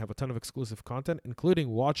Patreon, we have a ton of exclusive content, including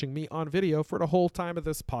watching me on video for the whole time of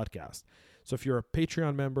this podcast. So if you're a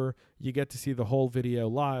Patreon member, you get to see the whole video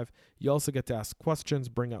live. You also get to ask questions,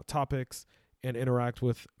 bring out topics, and interact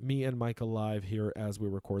with me and Micah live here as we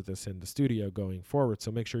record this in the studio going forward.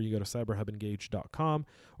 So make sure you go to cyberhubengage.com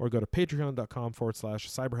or go to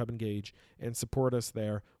patreon.com/cyberhubengage and support us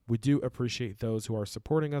there. We do appreciate those who are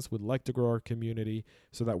supporting us. We'd like to grow our community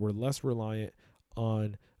so that we're less reliant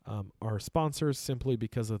on our sponsors, simply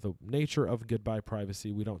because of the nature of Goodbye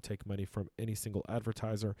Privacy. We don't take money from any single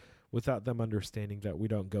advertiser without them understanding that we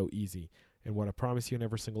don't go easy. And what I promise you in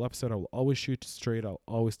every single episode, I will always shoot straight. I'll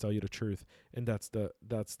always tell you the truth. And that's the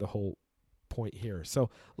whole point here. So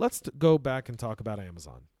let's go back and talk about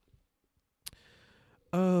Amazon.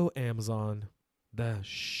 Oh, Amazon, the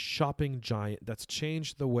shopping giant that's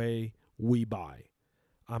changed the way we buy.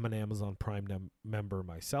 I'm an Amazon Prime member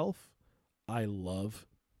myself. I love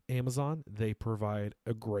Amazon. They provide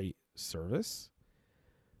a great service.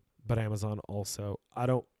 But Amazon also, I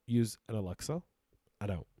don't use an Alexa. I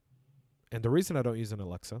don't. And the reason I don't use an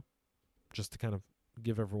Alexa, just to kind of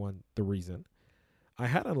give everyone the reason, I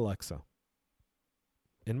had an Alexa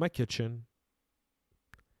in my kitchen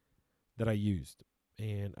that I used.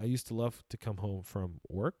 And I used to love to come home from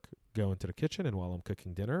work, go into the kitchen, and while I'm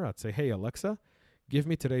cooking dinner, I'd say, hey, Alexa, give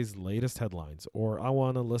me today's latest headlines, or I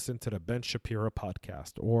want to listen to the Ben Shapiro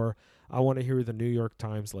podcast, or I want to hear the New York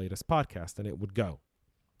Times latest podcast, and it would go.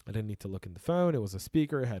 I didn't need to look in the phone. It was a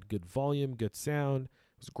speaker. It had good volume, good sound.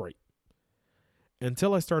 It was great.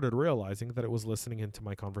 Until I started realizing that it was listening into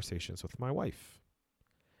my conversations with my wife.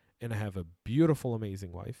 And I have a beautiful,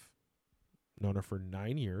 amazing wife. Known her for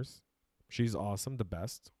 9 years. She's awesome, the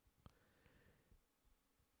best.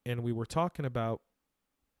 And we were talking about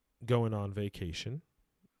going on vacation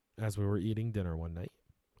as we were eating dinner one night.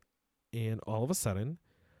 And all of a sudden,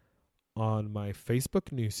 on my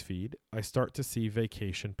Facebook newsfeed, I start to see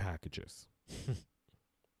vacation packages.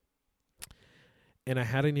 And I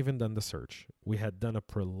hadn't even done the search. We had done a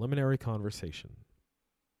preliminary conversation.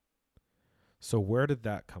 So where did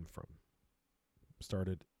that come from?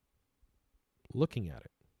 Started looking at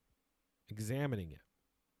it, examining it.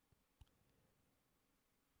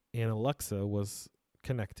 And Alexa was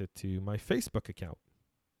connected to my Facebook account.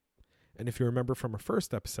 And if you remember from our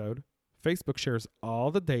first episode, Facebook shares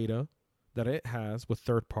all the data that it has with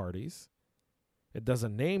third parties. It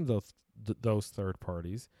doesn't name those third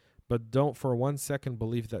parties, but don't for 1 second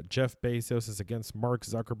believe that Jeff Bezos is against Mark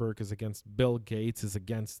Zuckerberg, is against Bill Gates, is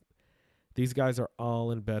against... These guys are all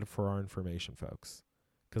in bed for our information, folks,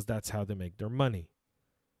 because that's how they make their money,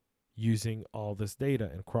 using all this data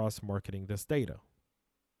and cross-marketing this data.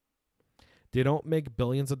 They don't make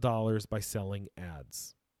billions of dollars by selling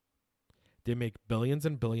ads. They make billions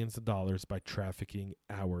and billions of dollars by trafficking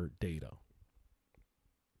our data.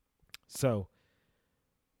 So,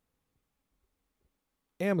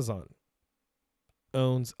 Amazon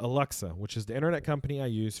owns Alexa, which is the internet company I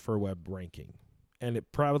use for web ranking. And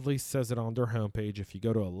it proudly says it on their homepage. If you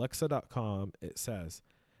go to alexa.com, it says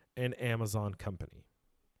an Amazon company.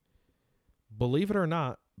 Believe it or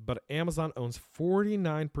not, but Amazon owns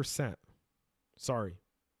 49%. Sorry,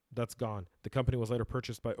 that's gone. The company was later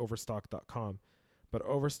purchased by Overstock.com. But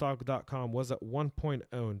Overstock.com was at one point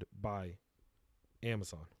owned by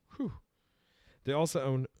Amazon. Whew. They also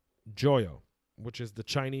own Joyo, which is the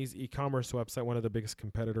Chinese e-commerce website, one of the biggest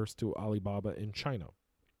competitors to Alibaba in China.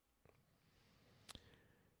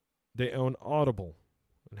 They own Audible.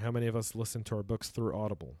 And how many of us listen to our books through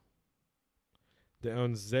Audible? They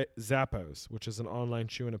own Zappos, which is an online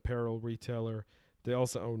shoe and apparel retailer. They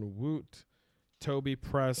also own Woot, Toby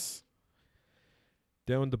Press.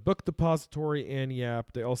 They own the Book Depository and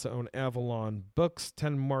Yap. They also own Avalon Books,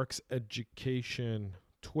 10 Marks Education,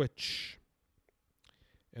 Twitch.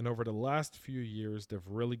 And over the last few years, they've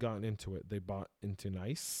really gotten into it. They bought into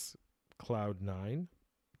Nice, Cloud9,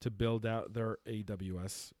 to build out their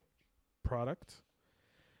AWS product.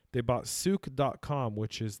 They bought Souk.com,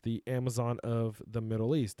 which is the Amazon of the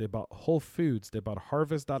Middle East. They bought Whole Foods. They bought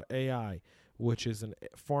Harvest.ai, which is a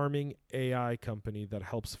farming AI company that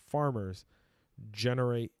helps farmers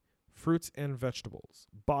generate fruits and vegetables.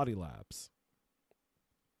 Body Labs.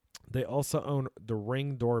 They also own the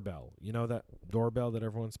Ring doorbell. You know that doorbell that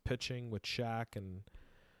everyone's pitching with Shaq, and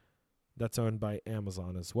that's owned by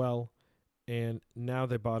Amazon as well. And now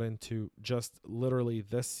they bought into, just literally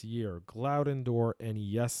this year, Cloud Door and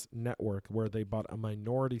Yes Network, where they bought a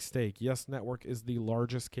minority stake. Yes Network is the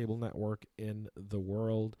largest cable network in the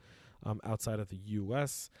world outside of the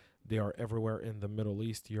U.S. They are everywhere in the Middle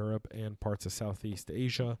East, Europe, and parts of Southeast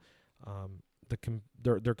Asia.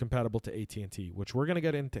 They're compatible to AT&T, which we're going to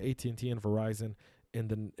get into AT&T and Verizon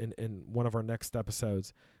in one of our next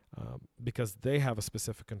episodes because they have a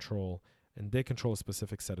specific control, and they control a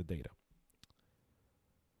specific set of data.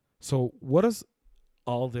 So what does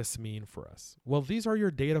all this mean for us? Well, these are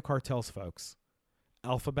your data cartels, folks.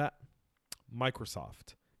 Alphabet,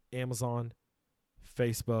 Microsoft, Amazon,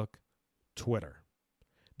 Facebook, Twitter.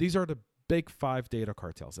 These are the big 5 data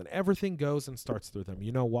cartels, and everything goes and starts through them.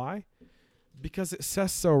 You know why? Because it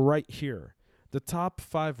says so right here. The top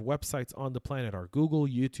 5 websites on the planet are Google,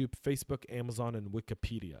 YouTube, Facebook, Amazon, and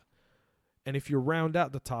Wikipedia. And if you round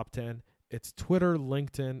out the top 10, it's Twitter,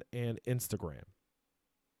 LinkedIn, and Instagram.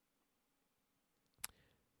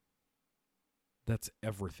 That's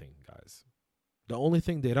everything, guys. The only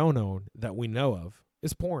thing they don't own that we know of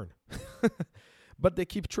is porn. But they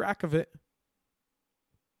keep track of it.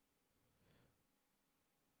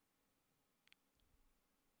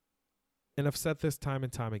 And I've said this time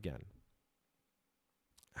and time again.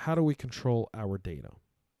 How do we control our data?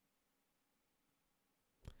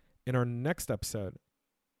 In our next episode,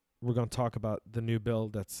 we're going to talk about the new bill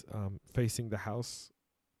that's facing the House.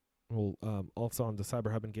 We'll also on the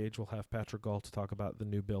Cyber Hub Engage, we'll have Patrick Gall to talk about the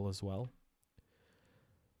new bill as well,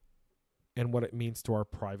 and what it means to our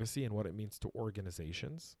privacy and what it means to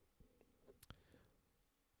organizations.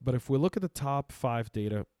 But if we look at the top 5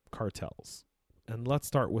 data cartels, and let's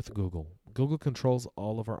start with Google. Google controls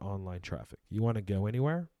all of our online traffic. You want to go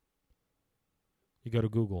anywhere? You go to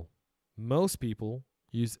Google. Most people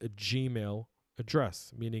use a Gmail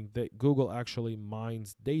address, meaning that Google actually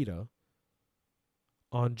mines data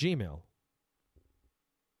on Gmail.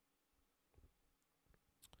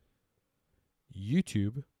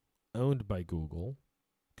 YouTube, owned by Google,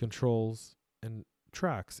 controls and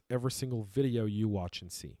tracks every single video you watch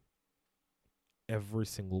and see. Every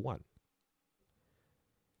single one.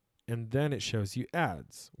 And then it shows you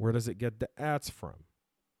ads. Where does it get the ads from?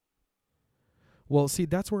 Well, see,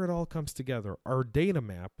 that's where it all comes together. Our data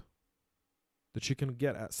map that you can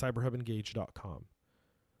get at cyberhubengage.com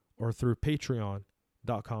or through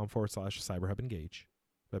patreon.com/cyberhubengage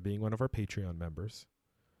by being one of our Patreon members.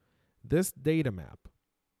 This data map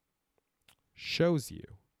shows you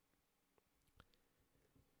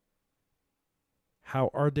how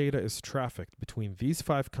our data is trafficked between these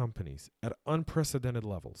 5 companies at unprecedented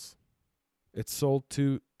levels. It's sold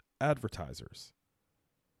to advertisers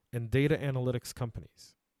and data analytics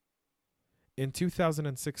companies. In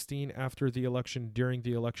 2016, after the election, during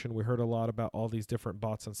the election, we heard a lot about all these different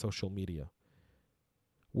bots on social media.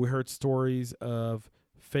 We heard stories of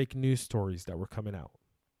fake news stories that were coming out.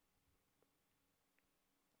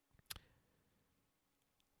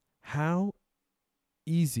 How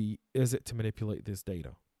easy is it to manipulate this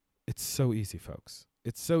data? It's so easy, folks.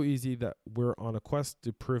 It's so easy that we're on a quest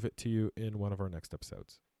to prove it to you in one of our next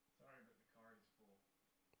episodes. Sorry, but the card is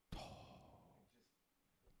full.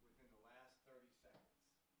 Just within the last 30 seconds.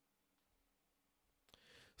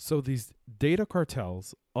 So these data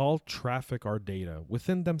cartels all traffic our data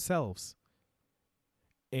within themselves.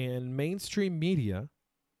 And mainstream media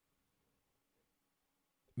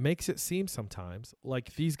makes it seem sometimes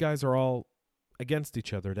like these guys are all against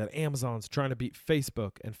each other, that Amazon's trying to beat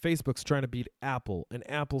Facebook and Facebook's trying to beat Apple and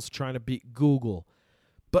Apple's trying to beat Google.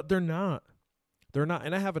 But they're not. They're not.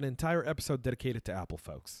 And I have an entire episode dedicated to Apple,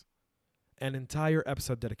 folks. An entire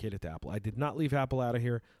episode dedicated to Apple. I did not leave Apple out of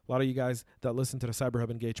here. A lot of you guys that listen to the Cyber Hub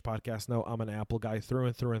Engage podcast know I'm an Apple guy through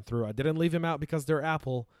and through and through. I didn't leave them out because they're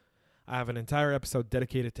Apple. I have an entire episode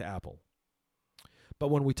dedicated to Apple. But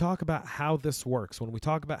when we talk about how this works, when we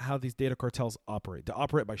talk about how these data cartels operate, they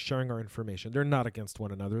operate by sharing our information. They're not against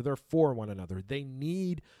one another. They're for one another. They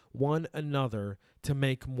need one another to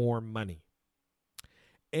make more money.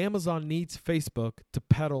 Amazon needs Facebook to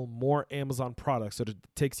peddle more Amazon products so that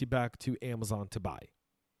it takes you back to Amazon to buy.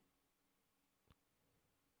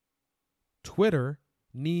 Twitter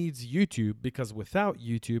needs YouTube because without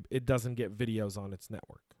YouTube, it doesn't get videos on its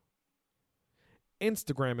network.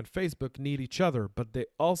 Instagram and Facebook need each other, but they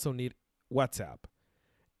also need WhatsApp.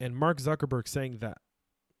 And Mark Zuckerberg saying that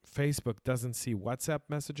Facebook doesn't see WhatsApp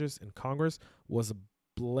messages in Congress was a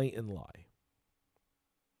blatant lie.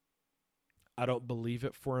 I don't believe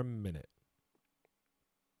it for a minute.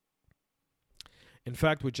 In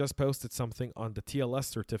fact, we just posted something on the TLS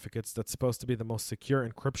certificates that's supposed to be the most secure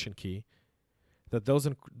encryption key, that those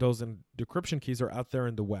decryption keys are out there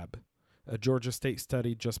in the web. A Georgia State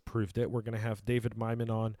study just proved it. We're going to have David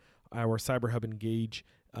Myman on our Cyber Hub Engage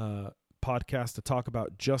podcast to talk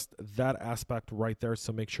about just that aspect right there.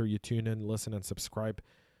 So make sure you tune in, listen, and subscribe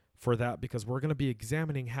for that, because we're going to be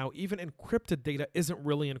examining how even encrypted data isn't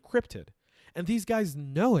really encrypted. And these guys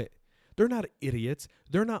know it. They're not idiots.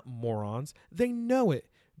 They're not morons. They know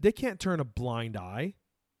it. They can't turn a blind eye.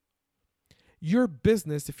 Your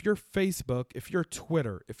business, if you're Facebook, if you're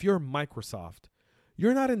Twitter, if you're Microsoft,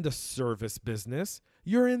 you're not in the service business.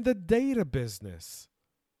 You're in the data business.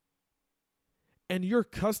 And your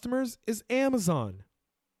customers is Amazon.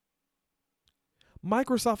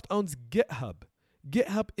 Microsoft owns GitHub.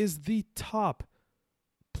 GitHub is the top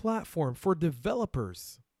platform for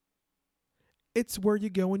developers. It's where you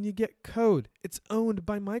go when you get code. It's owned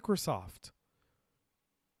by Microsoft.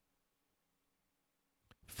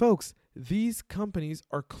 Folks, these companies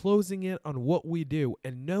are closing in on what we do,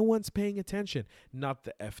 and no one's paying attention. Not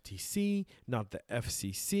the FTC, not the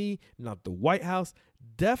FCC, not the White House,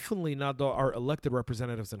 definitely not our elected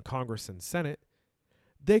representatives in Congress and Senate.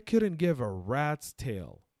 They couldn't give a rat's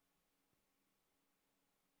tail.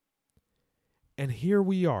 And here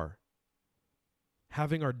we are,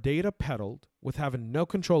 having our data peddled with having no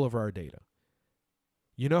control over our data.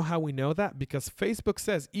 You know how we know that? Because Facebook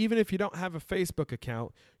says even if you don't have a Facebook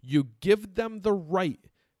account, you give them the right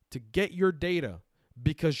to get your data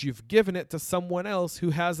because you've given it to someone else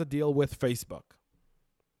who has a deal with Facebook.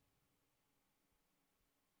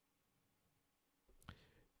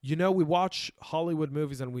 You know, we watch Hollywood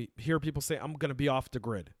movies and we hear people say, I'm going to be off the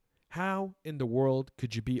grid. How in the world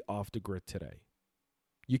could you be off the grid today?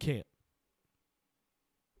 You can't.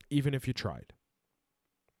 Even if you tried.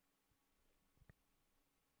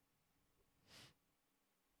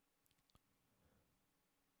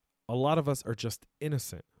 A lot of us are just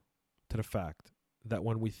innocent to the fact that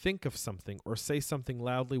when we think of something or say something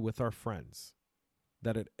loudly with our friends,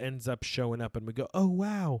 that it ends up showing up and we go, oh,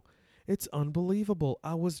 wow, It's unbelievable.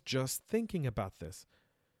 I was just thinking about this.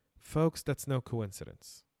 Folks, that's no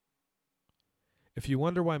coincidence. If you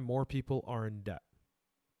wonder why more people are in debt,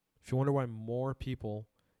 if you wonder why more people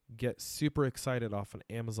get super excited off an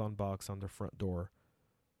Amazon box on their front door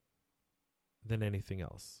than anything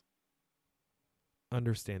else,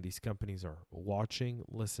 understand these companies are watching,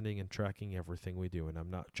 listening, and tracking everything we do. And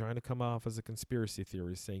I'm not trying to come off as a conspiracy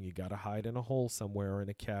theorist saying you got to hide in a hole somewhere or in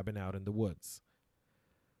a cabin out in the woods.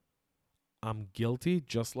 I'm guilty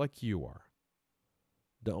just like you are.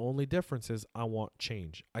 The only difference is I want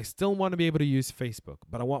change. I still want to be able to use Facebook,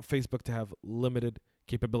 but I want Facebook to have limited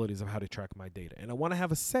capabilities of how to track my data. And I want to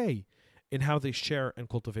have a say in how they share and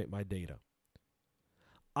cultivate my data.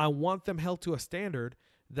 I want them held to a standard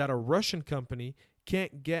that a Russian company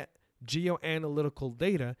can't get geoanalytical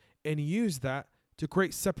data and use that to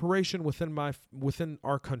create separation within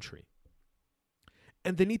our country.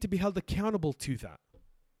 And they need to be held accountable to that.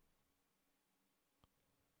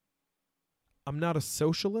 I'm not a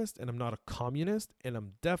socialist and I'm not a communist and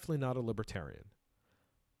I'm definitely not a libertarian.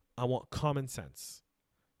 I want common sense.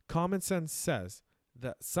 Common sense says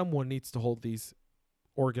that someone needs to hold these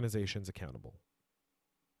organizations accountable.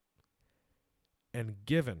 And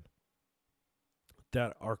given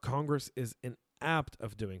that our Congress is inapt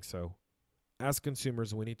of doing so, as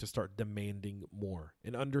consumers, we need to start demanding more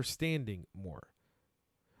and understanding more.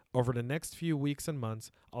 Over the next few weeks and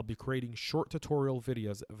months, I'll be creating short tutorial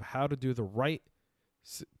videos of how to do the right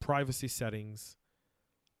privacy settings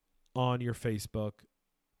on your Facebook,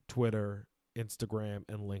 Twitter, Instagram,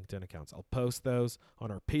 and LinkedIn accounts. I'll post those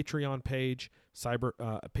on our Patreon page,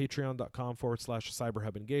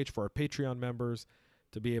 patreon.com/cyberhubengage for our Patreon members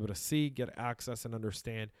to be able to see, get access, and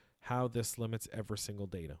understand how this limits every single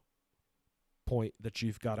data point that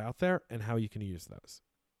you've got out there and how you can use those.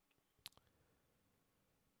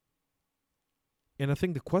 And I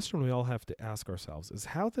think the question we all have to ask ourselves is,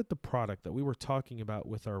 how did the product that we were talking about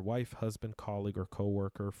with our wife, husband, colleague, or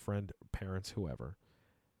coworker, friend, parents, whoever,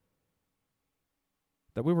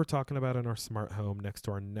 that we were talking about in our smart home next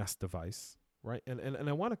to our Nest device, right? And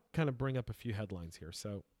I want to kind of bring up a few headlines here.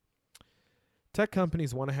 So tech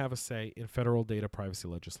companies want to have a say in federal data privacy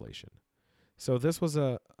legislation. So this was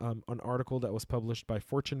an article that was published by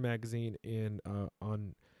Fortune magazine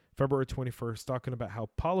on February 21st, talking about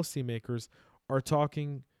how policymakers are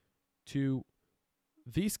talking to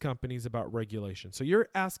these companies about regulation. So you're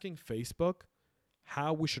asking Facebook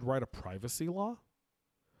how we should write a privacy law?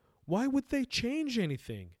 Why would they change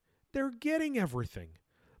anything? They're getting everything.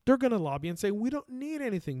 They're going to lobby and say, we don't need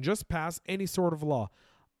anything. Just pass any sort of law.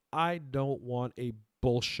 I don't want a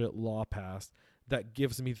bullshit law passed that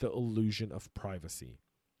gives me the illusion of privacy.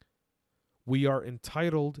 We are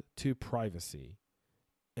entitled to privacy,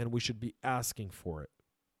 and we should be asking for it.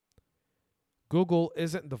 Google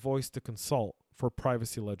isn't the voice to consult for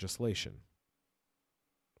privacy legislation.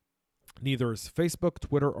 Neither is Facebook,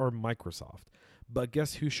 Twitter, or Microsoft. But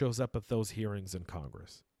guess who shows up at those hearings in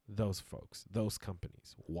Congress? Those folks, those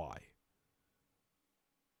companies. Why?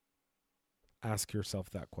 Ask yourself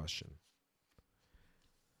that question.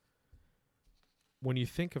 When you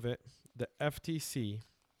think of it, the FTC,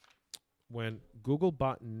 when Google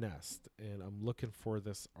bought Nest, and I'm looking for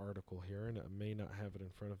this article here, and I may not have it in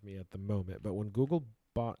front of me at the moment, but when Google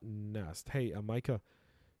bought Nest, hey, Micah,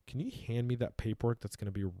 can you hand me that paperwork that's going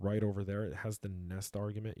to be right over there? It has the Nest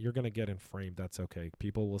argument. You're going to get in frame. That's okay.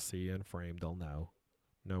 People will see you in frame. They'll know.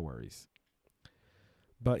 No worries.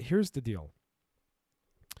 But here's the deal.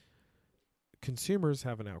 Consumers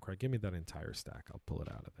have an outcry. Give me that entire stack. I'll pull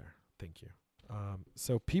it out of there. Thank you.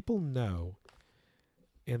 So people know,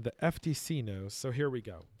 and the FTC knows. So here we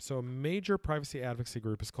go. So a major privacy advocacy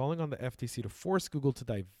group is calling on the FTC to force Google to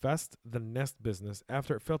divest the Nest business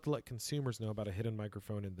after it failed to let consumers know about a hidden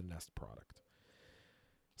microphone in the Nest product.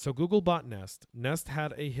 So Google bought Nest. Nest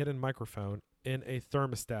had a hidden microphone in a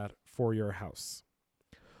thermostat for your house.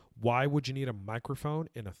 Why would you need a microphone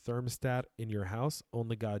in a thermostat in your house?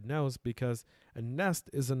 Only God knows, because a Nest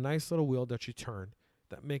is a nice little wheel that you turn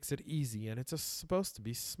that makes it easy, and it's supposed to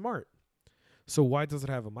be smart. So why does it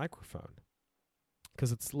have a microphone?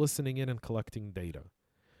 Because it's listening in and collecting data.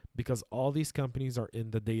 Because all these companies are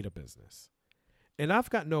in the data business. And I've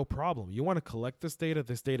got no problem. You want to collect this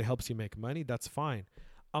data helps you make money, that's fine.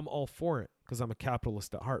 I'm all for it because I'm a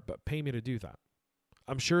capitalist at heart, but pay me to do that.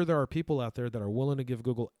 I'm sure there are people out there that are willing to give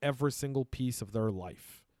Google every single piece of their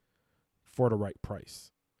life for the right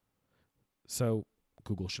price. So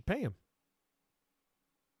Google should pay him.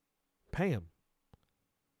 Pay him.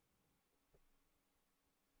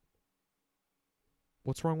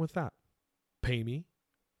 What's wrong with that? Pay me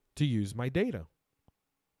to use my data.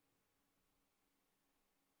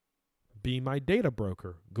 be my data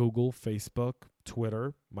broker. Google, Facebook,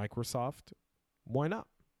 Twitter, Microsoft. Why not?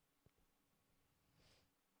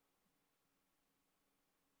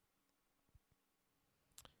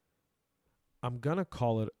 I'm going to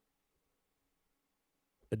call it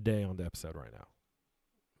a day on the episode right now.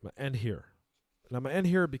 I'm going to end here. And I'm going to end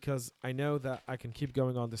here because I know that I can keep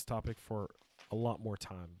going on this topic for a lot more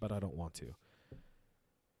time, but I don't want to.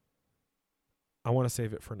 I want to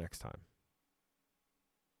save it for next time.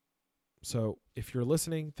 So if you're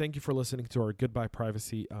listening, thank you for listening to our Goodbye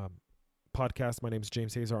Privacy podcast. My name is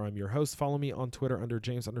James Azar. I'm your host. Follow me on Twitter under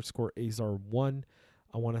James_Azar1.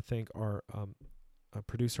 I want to thank our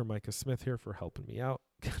producer, Micah Smith, here for helping me out,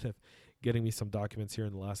 kind of getting me some documents here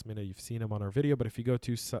in the last minute. You've seen him on our video, but if you go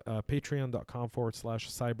to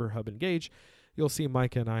patreon.com/cyberhubengage, you'll see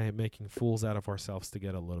Micah and I making fools out of ourselves to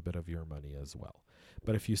get a little bit of your money as well.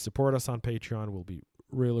 But if you support us on Patreon, we'll be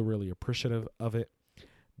really, really appreciative of it.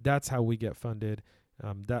 That's how we get funded.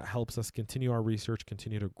 That helps us continue our research,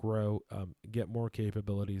 continue to grow, get more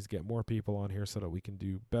capabilities, get more people on here so that we can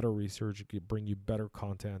do better research, bring you better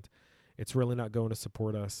content. It's really not going to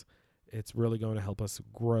support us. It's really going to help us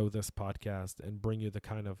grow this podcast and bring you the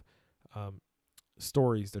kind of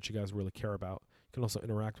stories that you guys really care about. You can also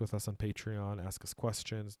interact with us on Patreon, ask us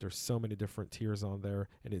questions. There's so many different tiers on there,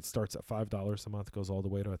 and it starts at $5 a month, goes all the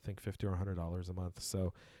way to, I think, $50 or $100 a month.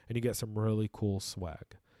 So, and you get some really cool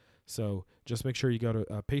swag. So just make sure you go to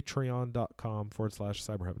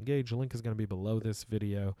patreon.com/cyberhubengage. The link is going to be below this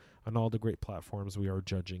video on all the great platforms we are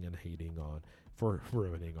judging and hating on for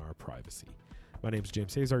ruining our privacy. My name is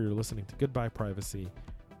James Azar. You're listening to Goodbye Privacy.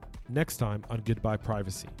 Next time on Goodbye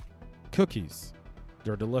Privacy. Cookies.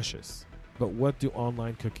 They're delicious. But what do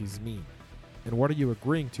online cookies mean? And what are you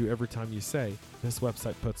agreeing to every time you say, this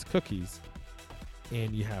website puts cookies,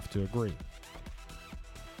 and you have to agree?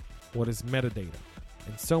 What is metadata?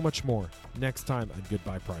 And so much more next time on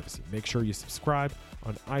Goodbye Privacy. Make sure you subscribe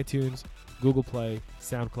on iTunes, Google Play,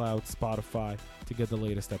 SoundCloud, Spotify to get the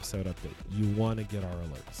latest episode update. You want to get our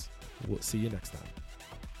alerts. We'll see you next time.